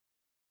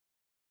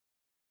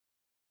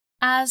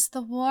As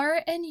the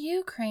war in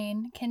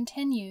Ukraine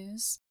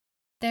continues,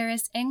 there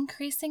is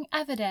increasing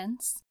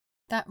evidence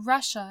that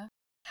Russia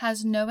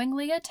has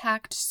knowingly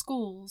attacked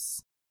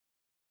schools.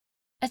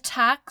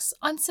 Attacks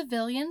on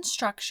civilian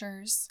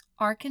structures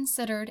are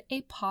considered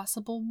a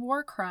possible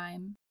war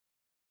crime.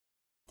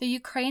 The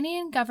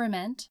Ukrainian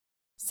government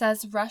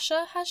says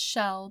Russia has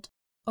shelled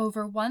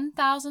over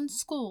 1,000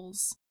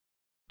 schools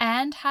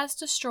and has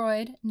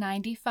destroyed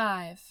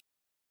 95.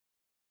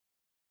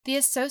 The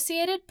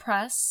Associated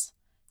Press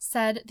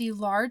said the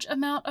large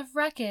amount of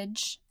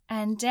wreckage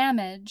and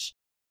damage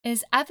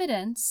is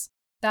evidence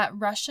that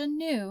Russia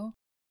knew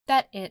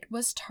that it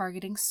was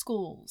targeting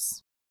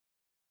schools.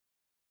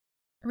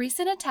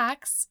 Recent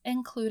attacks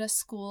include a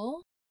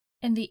school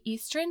in the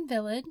eastern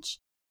village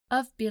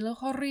of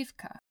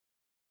Bilohorivka,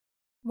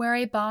 where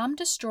a bomb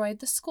destroyed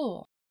the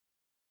school.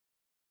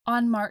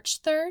 On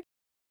March 3rd,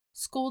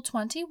 School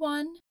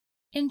 21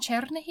 in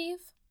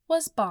Chernihiv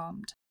was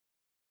bombed.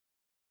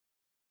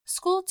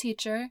 School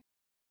teacher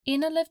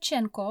Inna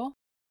Levchenko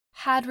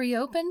had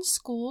reopened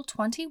School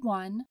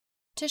 21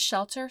 to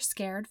shelter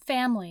scared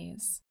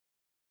families.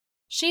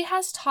 She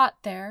has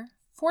taught there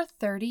for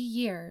 30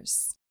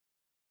 years.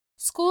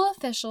 School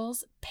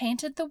officials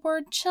painted the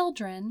word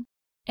children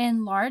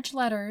in large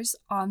letters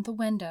on the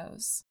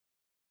windows.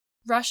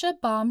 Russia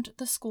bombed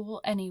the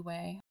school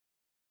anyway.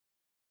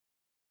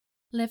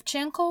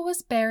 Levchenko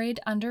was buried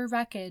under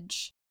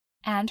wreckage,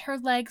 and her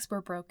legs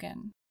were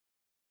broken.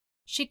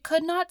 She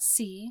could not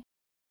see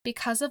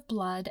because of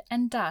blood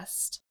and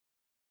dust,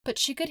 but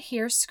she could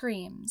hear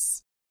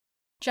screams.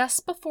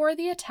 Just before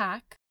the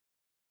attack,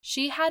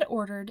 she had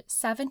ordered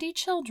 70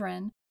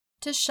 children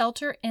to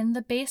shelter in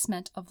the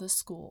basement of the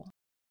school.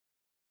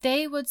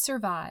 They would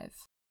survive,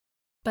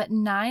 but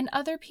 9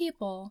 other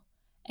people,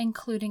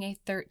 including a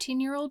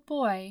 13-year-old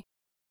boy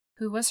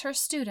who was her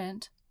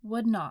student,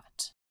 would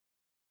not.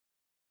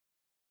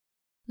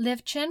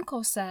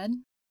 Levchenko said,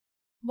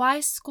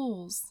 "Why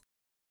schools?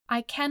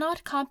 I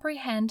cannot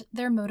comprehend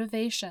their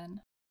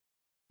motivation.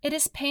 It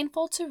is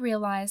painful to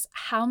realize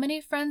how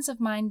many friends of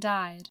mine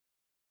died,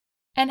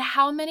 and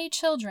how many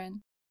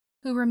children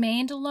who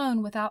remained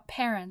alone without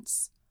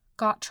parents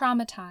got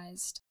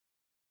traumatized.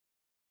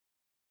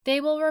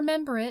 They will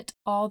remember it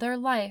all their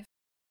life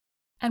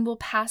and will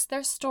pass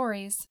their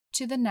stories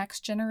to the next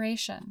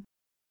generation."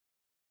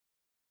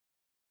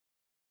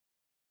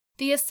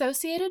 The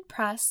Associated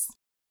Press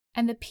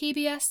and the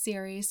PBS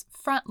series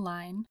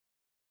Frontline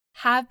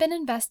have been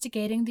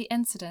investigating the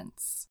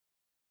incidents.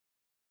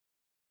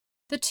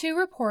 The two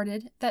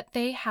reported that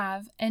they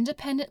have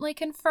independently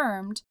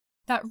confirmed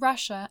that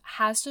Russia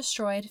has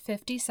destroyed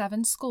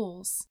 57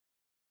 schools.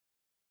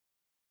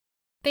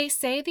 They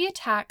say the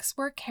attacks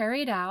were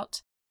carried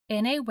out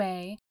in a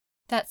way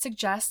that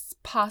suggests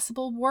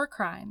possible war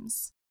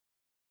crimes.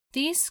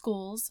 These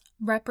schools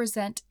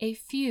represent a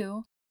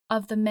few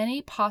of the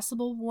many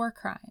possible war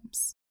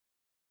crimes.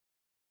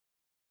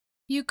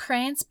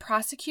 Ukraine's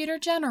Prosecutor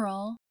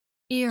General,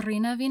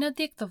 Irina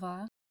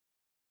Venediktova,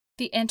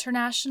 the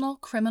International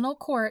Criminal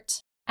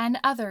Court, and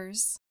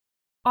others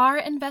are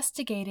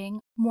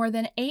investigating more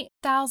than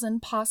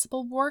 8,000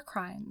 possible war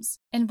crimes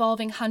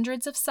involving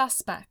hundreds of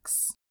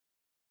suspects.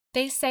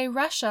 They say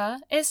Russia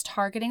is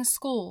targeting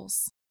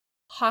schools,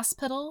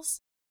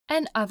 hospitals,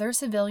 and other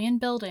civilian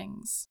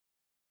buildings.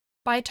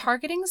 By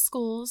targeting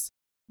schools,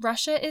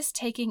 Russia is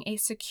taking a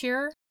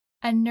secure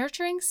and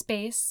nurturing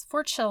space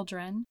for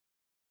children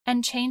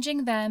and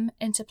changing them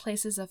into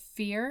places of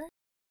fear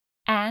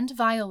and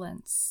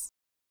violence.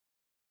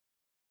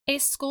 A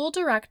school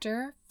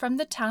director from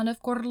the town of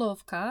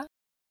Gorlovka,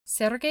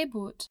 Sergei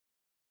But,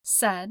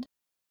 said,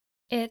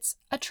 "It's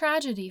a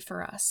tragedy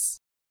for us.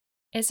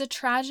 It's a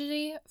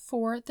tragedy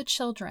for the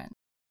children."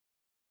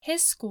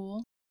 His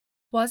school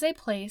was a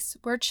place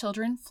where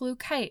children flew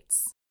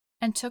kites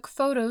and took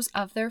photos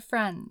of their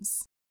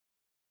friends.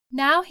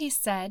 Now, he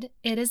said,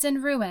 it is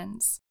in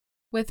ruins,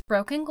 with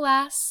broken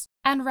glass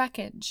and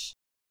wreckage.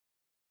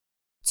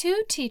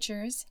 2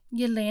 teachers,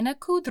 Yelena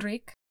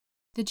Kudryk,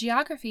 the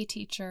geography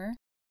teacher,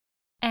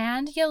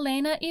 and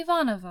Yelena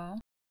Ivanova,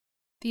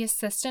 the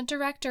assistant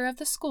director of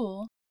the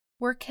school,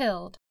 were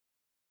killed.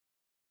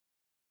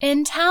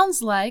 In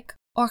towns like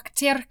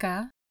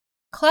Okhtyrka,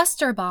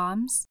 cluster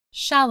bombs,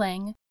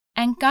 shelling,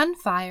 and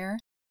gunfire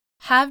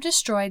have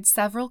destroyed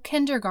several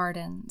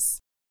kindergartens.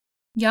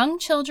 Young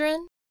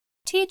children,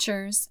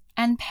 teachers,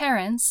 and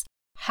parents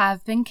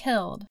have been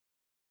killed.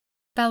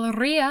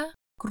 Valeria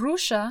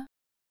Grusha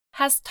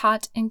has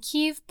taught in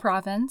Kyiv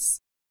province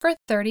for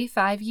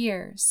 35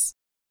 years.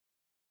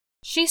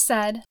 She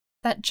said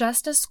that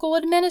just as school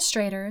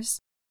administrators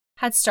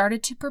had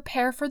started to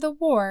prepare for the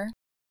war,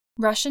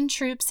 Russian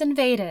troops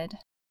invaded.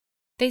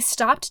 They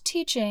stopped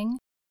teaching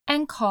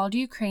and called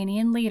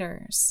Ukrainian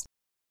leaders.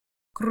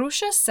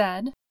 Grusha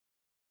said,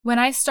 "When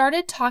I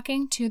started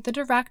talking to the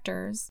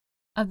directors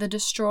of the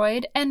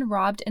destroyed and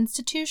robbed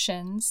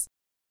institutions,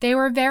 they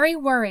were very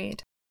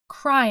worried,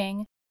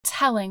 crying,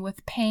 telling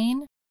with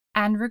pain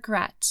and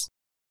regret."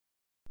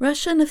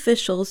 Russian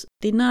officials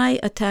deny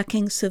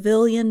attacking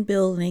civilian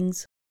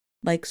buildings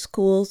like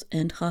schools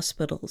and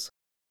hospitals.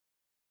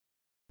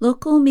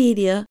 Local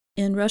media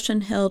in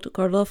Russian-held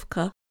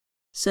Gorlovka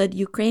said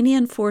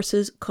Ukrainian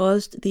forces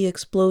caused the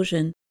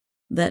explosion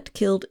that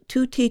killed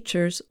 2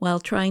 teachers while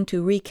trying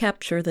to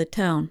recapture the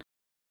town.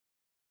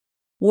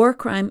 War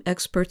crime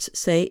experts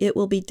say it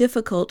will be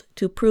difficult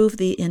to prove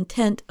the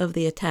intent of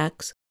the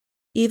attacks,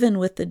 even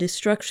with the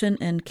destruction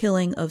and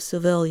killing of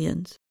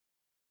civilians.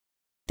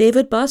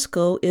 David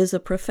Bosco is a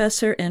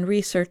professor and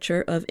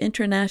researcher of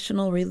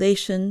international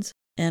relations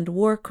and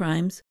war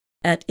crimes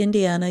at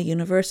Indiana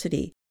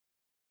University.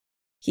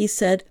 He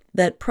said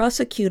that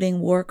prosecuting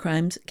war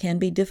crimes can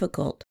be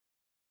difficult.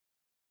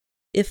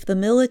 If the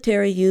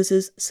military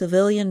uses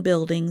civilian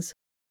buildings,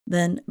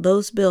 then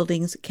those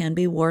buildings can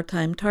be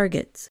wartime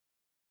targets.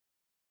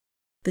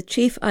 The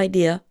chief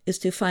idea is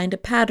to find a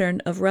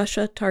pattern of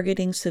Russia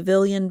targeting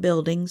civilian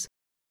buildings,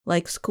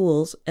 like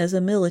schools, as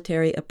a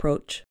military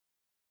approach.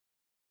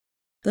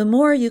 The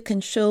more you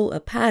can show a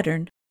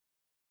pattern,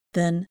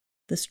 then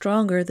the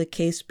stronger the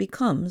case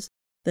becomes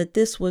that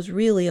this was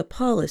really a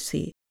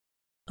policy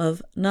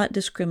of not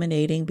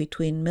discriminating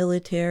between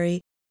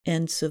military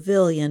and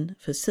civilian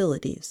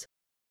facilities,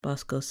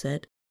 Bosco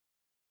said.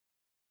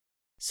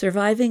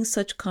 Surviving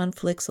such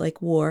conflicts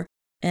like war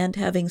and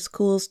having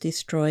schools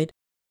destroyed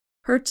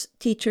hurts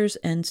teachers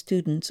and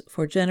students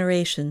for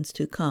generations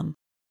to come.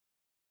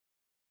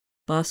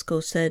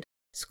 Bosco said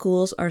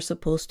schools are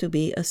supposed to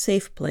be a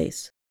safe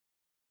place.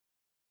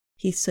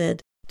 He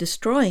said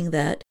destroying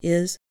that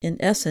is, in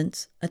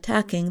essence,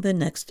 attacking the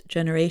next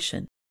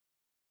generation.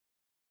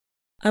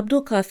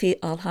 Abdulkafi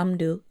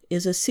Alhamdu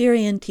is a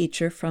Syrian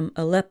teacher from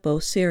Aleppo,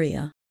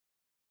 Syria.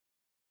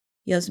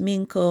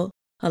 Yasminko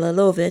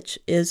Halilovic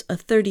is a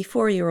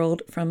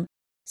 34-year-old from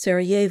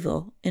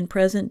Sarajevo in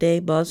present-day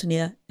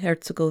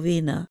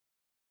Bosnia-Herzegovina.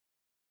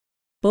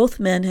 Both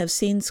men have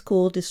seen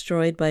school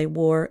destroyed by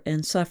war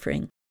and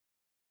suffering.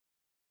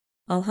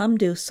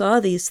 Alhamdu saw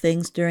these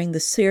things during the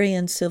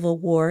Syrian civil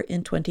war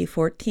in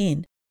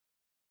 2014,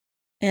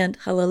 and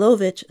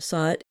Halilovic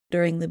saw it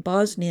during the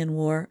Bosnian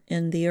War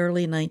in the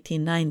early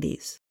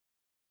 1990s.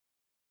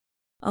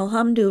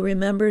 Alhamdu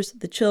remembers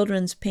the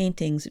children's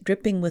paintings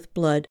dripping with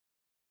blood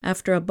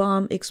after a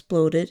bomb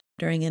exploded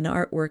during an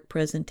artwork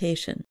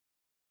presentation.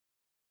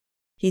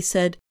 He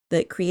said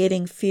that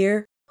creating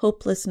fear,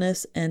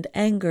 hopelessness, and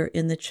anger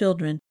in the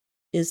children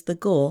is the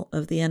goal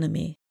of the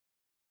enemy.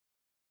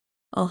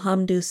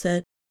 Alhamdu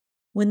said,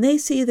 "When they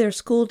see their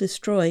school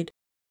destroyed,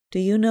 do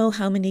you know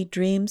how many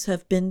dreams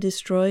have been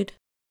destroyed?"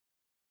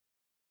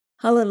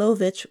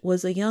 Halilovic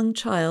was a young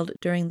child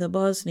during the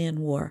Bosnian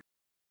War.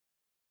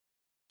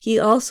 He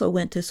also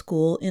went to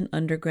school in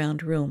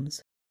underground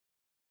rooms.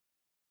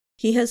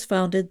 He has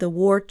founded the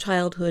War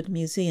Childhood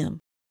Museum.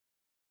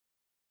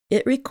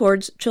 It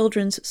records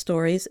children's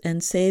stories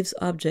and saves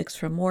objects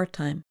from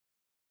wartime.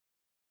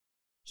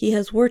 He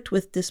has worked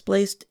with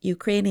displaced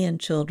Ukrainian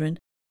children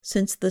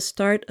since the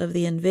start of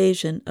the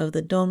invasion of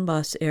the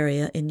Donbas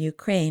area in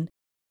Ukraine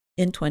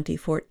in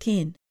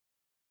 2014.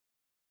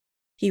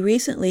 He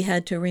recently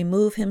had to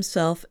remove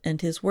himself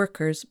and his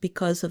workers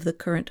because of the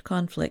current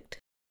conflict.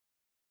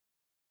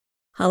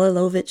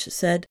 Halilovic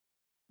said,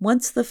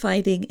 "Once the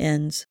fighting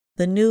ends,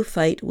 the new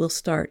fight will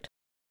start,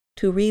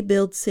 to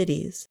rebuild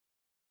cities,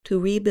 to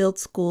rebuild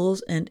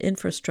schools and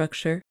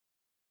infrastructure,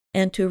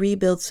 and to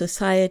rebuild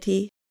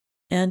society,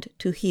 and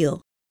to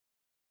heal.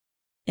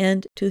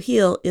 And to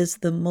heal is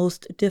the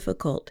most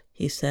difficult,"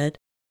 he said.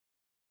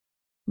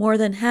 More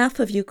than half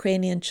of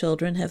Ukrainian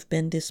children have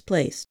been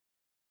displaced.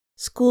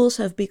 Schools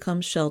have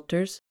become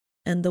shelters,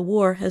 and the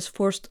war has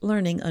forced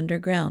learning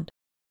underground.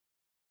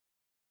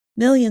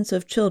 Millions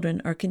of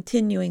children are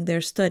continuing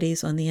their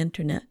studies on the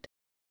Internet.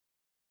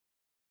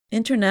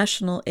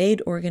 International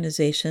aid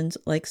organizations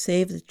like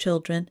Save the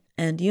Children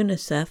and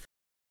UNICEF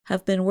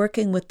have been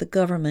working with the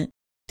government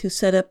to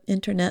set up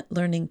Internet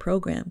learning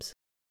programs.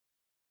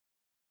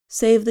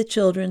 Save the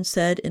Children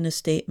said in a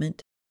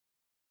statement,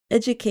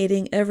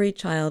 "Educating every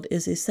child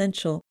is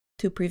essential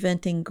to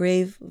preventing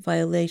grave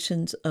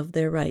violations of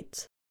their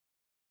rights."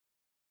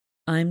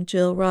 I'm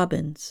Jill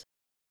Robbins.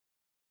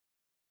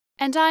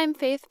 And I'm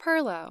Faith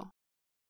Perlow.